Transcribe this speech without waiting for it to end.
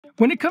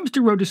When it comes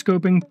to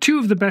rotoscoping, two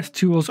of the best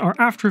tools are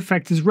After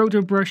Effects'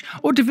 Rotobrush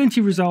or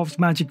Davinci Resolve's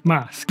Magic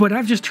Mask. But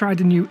I've just tried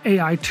a new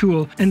AI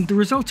tool and the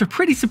results are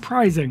pretty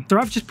surprising, so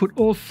I've just put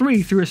all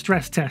three through a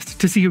stress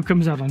test to see who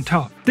comes out on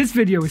top. This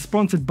video is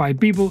sponsored by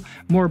Bivble,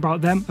 more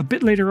about them a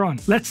bit later on.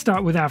 Let's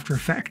start with After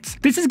Effects.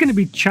 This is going to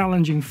be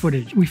challenging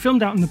footage. We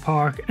filmed out in the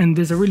park and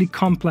there's a really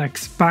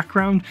complex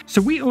background, so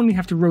we only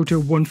have to roto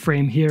one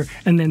frame here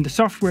and then the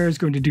software is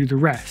going to do the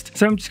rest.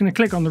 So I'm just going to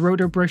click on the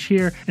Rotobrush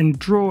here and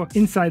draw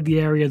inside the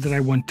area that I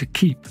want to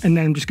keep. And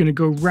then I'm just going to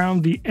go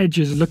around the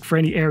edges, look for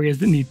any areas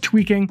that need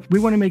tweaking. We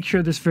want to make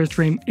sure this first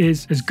frame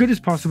is as good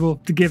as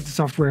possible to give the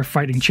software a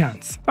fighting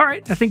chance. All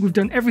right, I think we've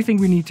done everything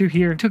we need to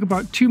here. It took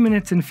about 2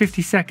 minutes and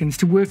 50 seconds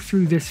to work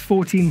through this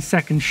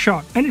 14-second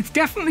shot. And it's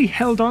definitely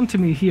held on to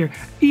me here,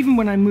 even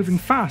when I'm moving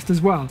fast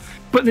as well.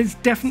 But there's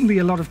definitely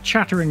a lot of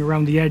chattering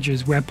around the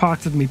edges where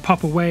parts of me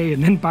pop away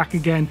and then back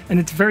again, and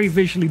it's very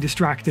visually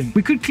distracting.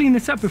 We could clean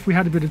this up if we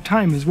had a bit of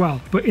time as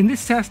well, but in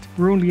this test,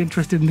 we're only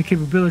interested in the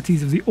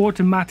capabilities of the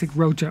automatic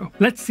roto.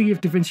 Let's see if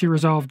Davinci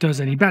Resolve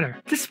does any better.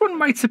 This one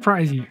might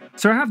surprise you.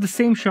 So I have the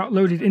same shot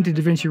loaded into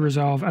Davinci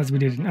Resolve as we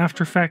did in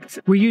After Effects.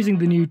 We're using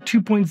the new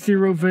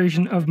 2.0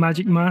 version of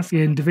Magic Mask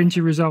in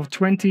Davinci Resolve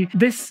 20.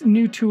 This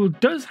new tool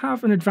does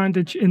have an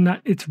advantage in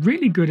that it's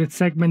really good at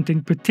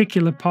segmenting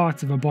particular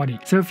parts of a body.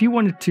 So if you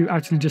wanted to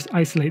actually just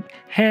isolate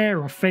hair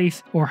or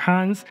face or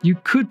hands, you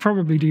could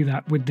probably do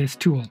that with this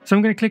tool. So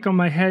I'm going to click on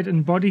my head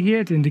and body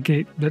here to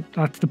indicate that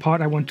that's the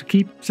part I want to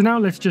keep. So now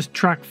let's just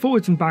track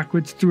forwards and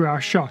backwards through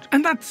our shot.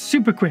 And that's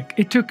super quick.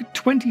 It took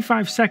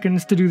 25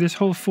 seconds to do this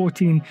whole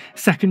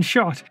 14-second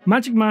shot.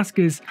 Magic Mask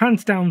is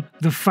hands down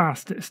the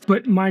fastest,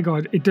 but my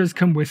god, it does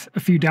come with a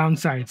few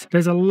downsides.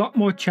 There's a lot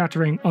more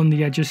chattering on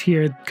the edges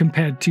here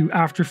compared to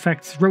After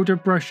Effects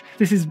Rotobrush.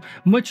 This is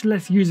much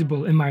less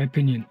usable in my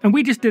opinion. And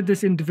we just did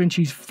this in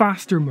Davinci's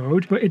faster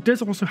mode, but it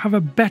does also have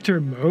a better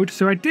mode,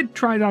 so I did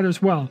try that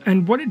as well.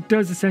 And what it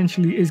does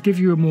essentially is give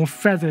you a more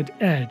feathered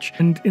edge,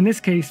 and in this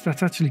case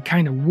that's actually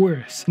kind of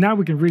worse. Now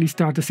we can really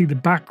start to see the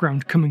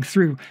background coming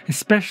through,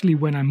 especially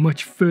when I'm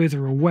much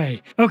further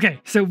away. Okay,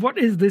 so what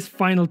is this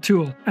final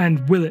tool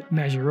and will it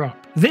measure up?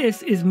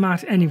 This is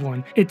Matte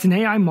Anyone. It's an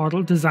AI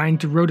model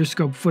designed to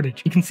rotoscope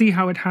footage. You can see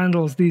how it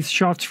handles these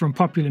shots from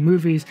popular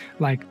movies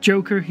like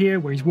Joker here,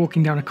 where he's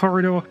walking down a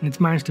corridor and it's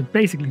managed to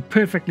basically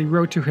perfectly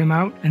roto him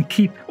out and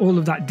keep all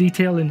of that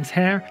detail in his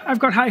hair. I've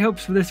got high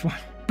hopes for this one.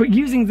 But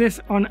using this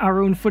on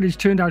our own footage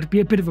turned out to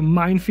be a bit of a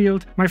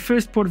minefield. My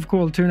first port of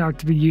call turned out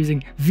to be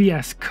using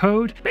VS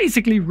Code.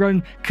 Basically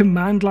run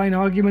command line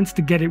arguments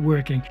to get it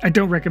working. I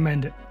don't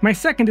recommend it. My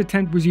second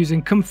attempt was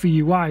using Comfy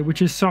UI,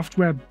 which is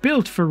software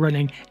built for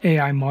running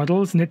AI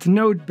models, and it's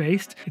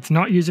node-based, it's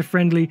not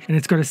user-friendly, and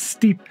it's got a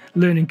steep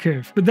learning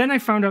curve. But then I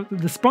found out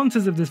that the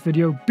sponsors of this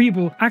video,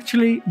 Bivble,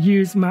 actually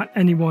use Matte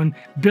Anyone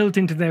built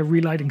into their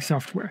relighting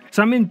software.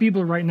 So I'm in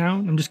Bivble right now.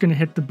 I'm just going to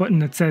hit the button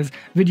that says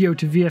Video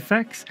to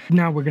VFX.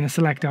 Now we're going to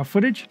select our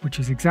footage, which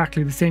is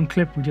exactly the same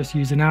clip we just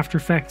used in After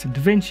Effects and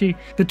Davinci.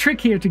 The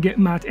trick here to get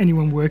Matte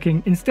Anyone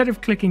working, instead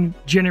of clicking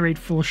Generate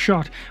Full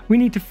Shot, we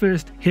need to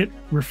first hit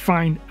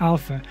Refine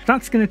Alpha.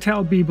 That's going to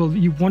tell Bivble that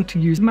you want to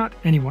use Matte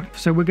Anyone.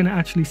 So we're going to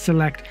actually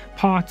select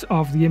parts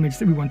of the image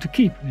that we want to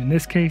keep. In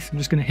this case, I'm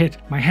just going to hit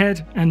my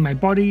head and my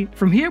body.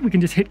 From here, we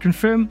can just hit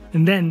Confirm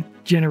and then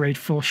Generate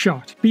Full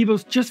Shot.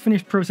 Bibble's just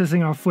finished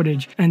processing our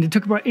footage and it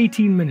took about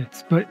 18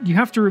 minutes, but you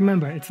have to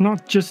remember it's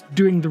not just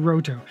doing the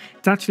roto,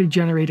 it's actually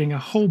generating a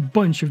whole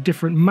bunch of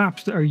different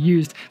maps that are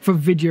used for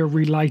video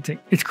relighting.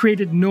 It's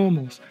created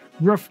normals,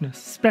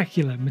 roughness,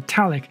 specular,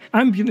 metallic,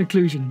 ambient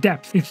occlusion,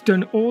 depth. It's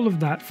done all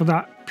of that for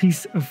that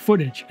piece of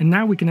footage, and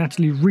now we can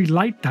actually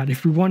relight that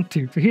if we want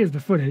to. So here's the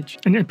footage,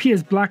 and it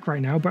appears black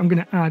right now, but I'm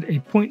going to add a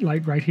point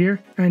light right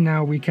here, and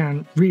now we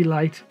can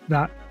relight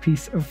that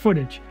piece of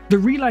footage. The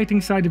relighting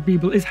side of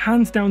Bivble is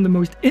hands down the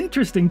most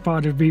interesting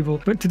part of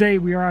Bivble, but today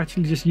we are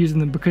actually just using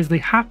them because they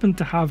happen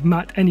to have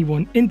Matte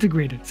Anyone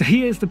integrated. So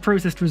here's the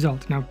processed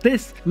result. Now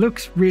this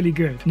looks really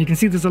good, and you can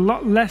see there's a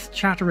lot less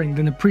chattering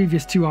than the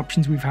previous two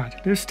options we've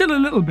had. There's still a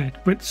little bit,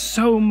 but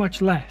so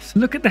much less.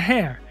 Look at the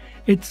hair.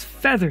 It's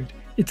feathered.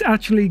 It's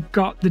actually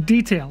got the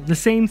detail. The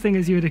same thing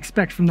as you would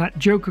expect from that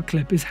Joker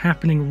clip is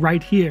happening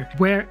right here.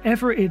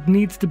 Wherever it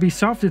needs to be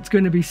soft, it's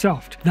going to be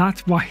soft.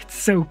 That's why it's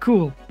so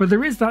cool. But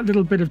there is that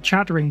little bit of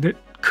chattering that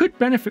could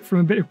benefit from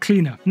a bit of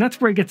cleanup. And that's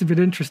where it gets a bit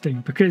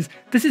interesting, because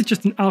this is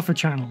just an alpha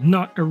channel,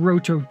 not a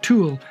roto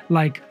tool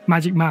like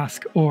Magic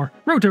Mask or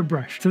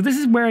Rotobrush. So this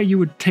is where you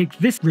would take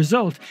this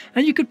result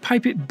and you could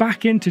pipe it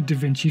back into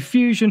Davinci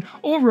Fusion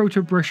or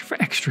Rotobrush for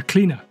extra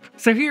cleanup.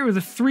 So here are the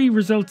 3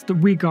 results that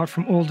we got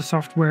from all the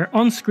software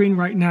on screen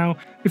right now.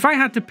 If I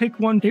had to pick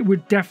one, it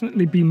would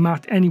definitely be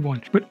Matte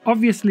Anyone. But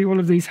obviously all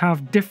of these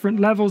have different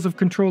levels of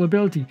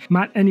controllability.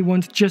 Matte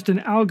Anyone's just an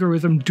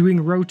algorithm doing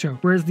roto,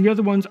 whereas the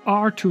other ones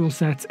are tool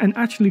sets presets and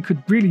actually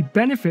could really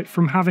benefit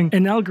from having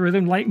an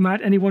algorithm like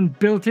Matte Anyone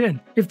built in.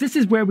 If this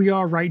is where we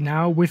are right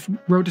now with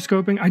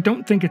rotoscoping, I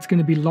don't think it's going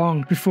to be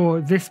long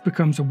before this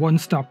becomes a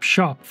one-stop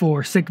shop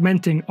for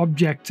segmenting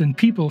objects and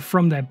people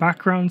from their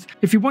backgrounds.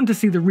 If you want to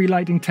see the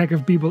relighting tech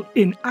of Bivble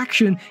in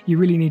action, you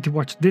really need to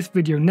watch this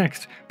video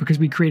next, because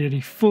we created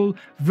a full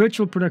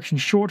virtual production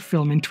short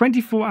film in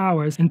 24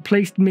 hours and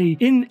placed me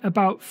in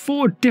about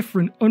 4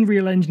 different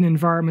Unreal Engine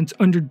environments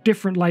under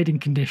different lighting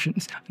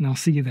conditions, and I'll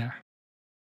see you there.